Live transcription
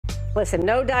Listen,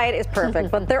 no diet is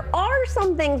perfect, but there are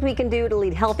some things we can do to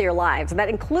lead healthier lives. And that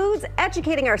includes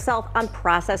educating ourselves on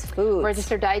processed foods.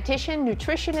 Registered dietitian,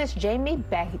 nutritionist Jaime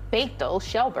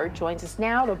Bachtell-Shelbert joins us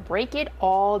now to break it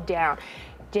all down.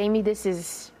 Jaime, this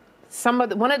is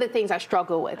one of the things I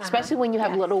struggle with, especially when you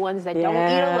have little ones that don't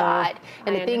eat a lot,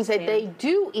 and the things that they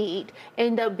do eat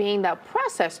end up being the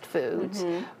processed foods.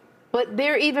 But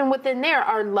there, even within there,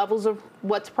 are levels of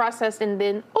what's processed and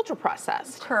then ultra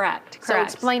processed. Correct. So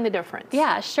explain the difference.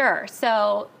 Yeah, sure.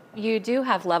 So you do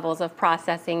have levels of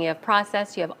processing. You have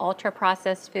processed, you have ultra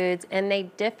processed foods, and they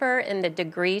differ in the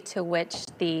degree to which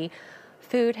the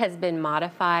food has been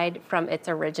modified from its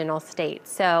original state.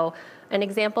 So an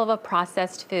example of a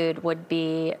processed food would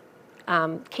be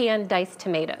canned diced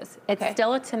tomatoes. It's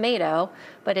still a tomato,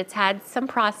 but it's had some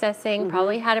processing,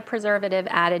 probably had a preservative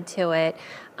added to it.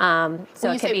 So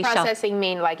when you say processing,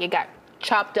 mean like it got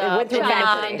chopped up?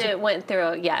 It went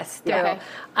through, yes.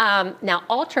 Now,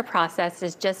 ultra processed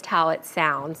is just how it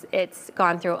sounds. It's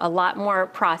gone through a lot more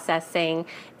processing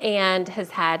and has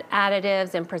had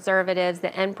additives and preservatives.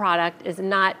 The end product is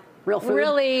not real food?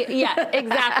 Really, yeah,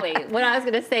 exactly. What I was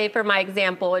going to say for my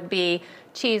example would be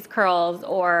cheese curls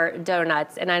or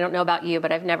donuts. And I don't know about you,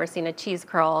 but I've never seen a cheese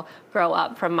curl grow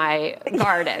up from my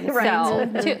garden.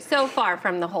 So far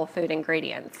from the whole food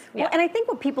ingredients. Well, and I think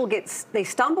what people they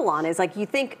stumble on is like, you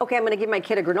think, okay, I'm going to give my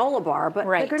kid a granola bar, but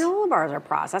the granola bars are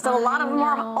processed, and a lot of them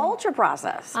are ultra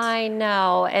processed. I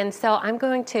know. And so I'm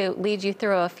going to lead you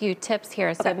through a few tips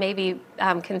here so maybe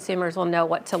consumers will know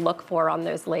what to look for on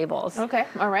those labels. Okay,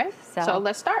 all right. So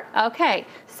let's start. Okay,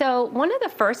 so one of the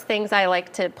first things I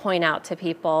like to point out to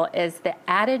people is the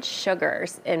added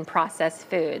sugars in processed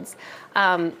foods.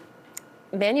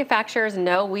 Manufacturers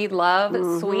know we love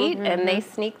sweet, and they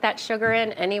sneak that sugar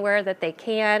in anywhere that they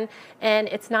can. And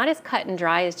it's not as cut and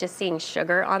dry as just seeing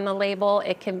sugar on the label.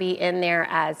 It can be in there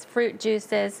as fruit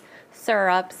juices,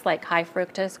 syrups like high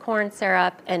fructose corn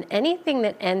syrup, and anything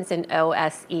that ends in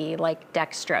OSE like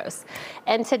dextrose.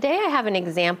 And today I have an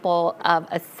example of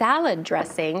a salad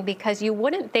dressing, because you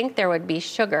wouldn't think there would be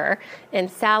sugar in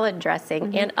salad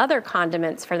dressing and other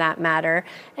condiments for that matter.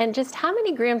 And just how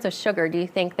many grams of sugar do you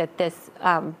think that this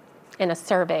in a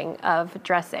serving of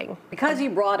dressing? Because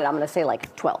you brought it, I'm going to say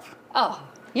like 12. Oh,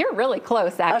 you're really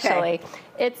close, actually.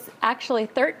 It's actually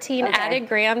 13 added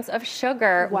grams of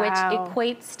sugar, which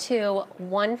equates to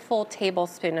 1 full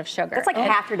tablespoon of sugar. That's like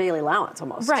half your daily allowance,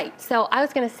 almost. Right. So I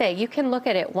was going to say, you can look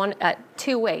at it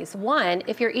two ways. One,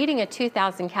 if you're eating a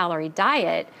 2,000 calorie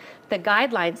diet, the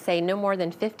guidelines say no more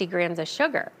than 50 grams of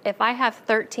sugar. If I have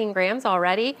 13 grams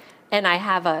already, and I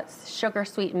have a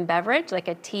sugar-sweetened beverage, like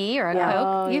a tea or a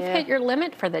Coke, you've hit your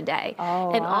limit for the day.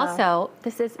 And also,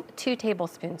 this is 2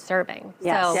 tablespoon serving.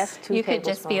 Yes. So you could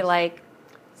just be like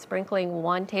sprinkling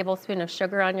 1 tablespoon of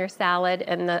sugar on your salad,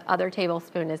 and the other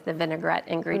tablespoon is the vinaigrette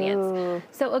ingredients.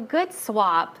 So a good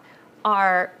swap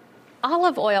are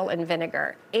olive oil and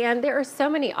vinegar. And there are so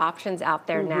many options out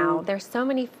there now. There's so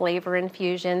many flavor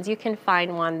infusions. You can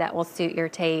find one that will suit your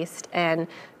taste, and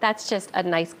that's just a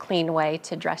nice, clean way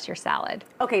to dress your salad.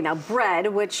 Okay, now bread,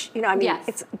 which, I mean,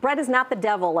 bread is not the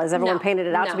devil as everyone painted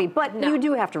it out to be, but you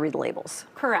do have to read the labels.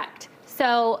 Correct.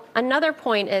 So another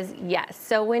point is, yes,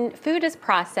 so when food is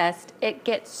processed, it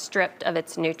gets stripped of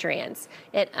its nutrients.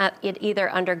 It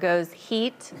either undergoes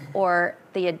heat or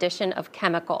the addition of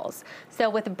chemicals. So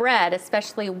with bread,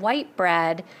 especially white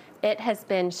bread, it has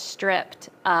been stripped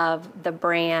of the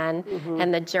bran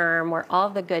and the germ where all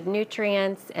the good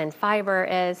nutrients and fiber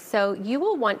is. So you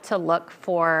will want to look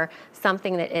for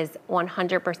something that is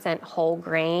 100% whole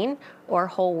grain or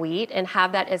whole wheat and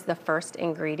have that as the first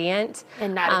ingredient.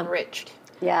 And not enriched.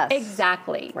 Yes.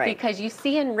 Exactly. Right. Because you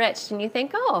see enriched and you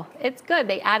think, oh, it's good.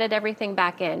 They added everything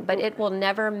back in, but it will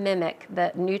never mimic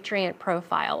the nutrient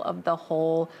profile of the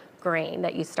whole grain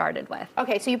that you started with.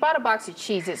 Okay, so you bought a box of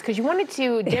cheeses because you wanted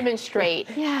to demonstrate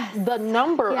the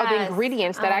number of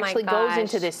ingredients that actually goes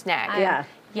into this snack.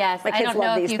 Yes, I don't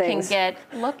know if you can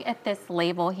look at this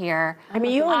label here. I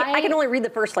mean, I can only read the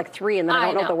first like 3 and then I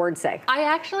don't know what the words say. I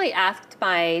actually asked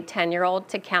my 10-year-old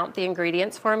to count the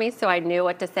ingredients for me so I knew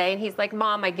what to say, and he's like,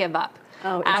 Mom, I give up.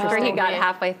 After he got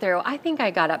halfway through. I think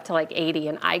I got up to like 80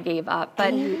 and I gave up.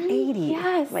 But 80?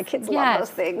 Yes. My kids love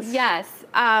those things. Yes.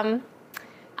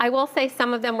 I will say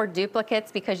some of them were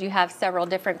duplicates because you have several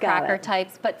different cracker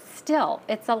types, but still,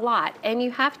 it's a lot. And you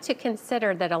have to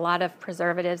consider that a lot of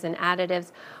preservatives and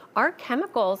additives are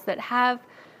chemicals that have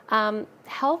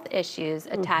health issues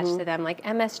attached to them, like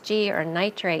MSG or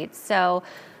nitrates. So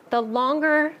the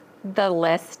longer the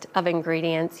list of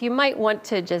ingredients, you might want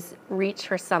to just reach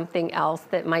for something else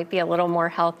that might be a little more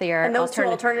healthier. And those two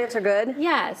alternatives are good?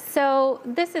 Yes. So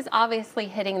this is obviously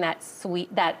hitting that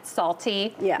sweet, that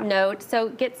salty note. So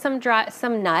get some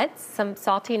nuts, some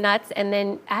salty nuts, and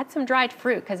then add some dried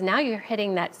fruit, because now you're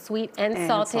hitting that sweet and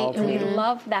salty. And we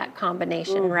love that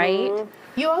combination, right?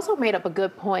 You also made up a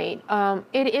good point.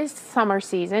 It is summer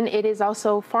season. It is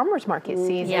also farmers market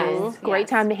season. Yes, Great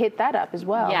time to hit that up as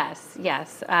well. Yes,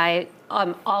 yes.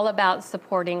 I'm all about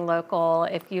supporting local.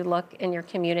 If you look in your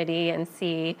community and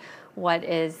see what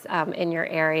is in your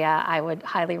area, I would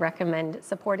highly recommend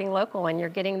supporting local, and you're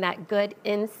getting that good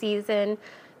in season.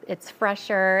 It's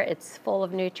fresher, it's full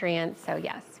of nutrients, so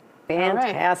yes.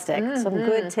 Fantastic. Some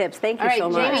good tips. Thank you so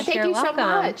much. Jamie, thank you so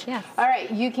much. Yes. All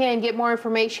right, you can get more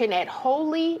information at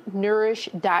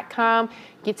holynourish.com.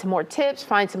 Get some more tips,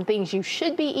 find some things you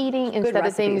should be eating instead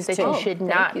of things that you should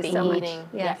not be eating.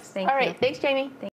 Yes, thank you. All right, thanks, Jamie.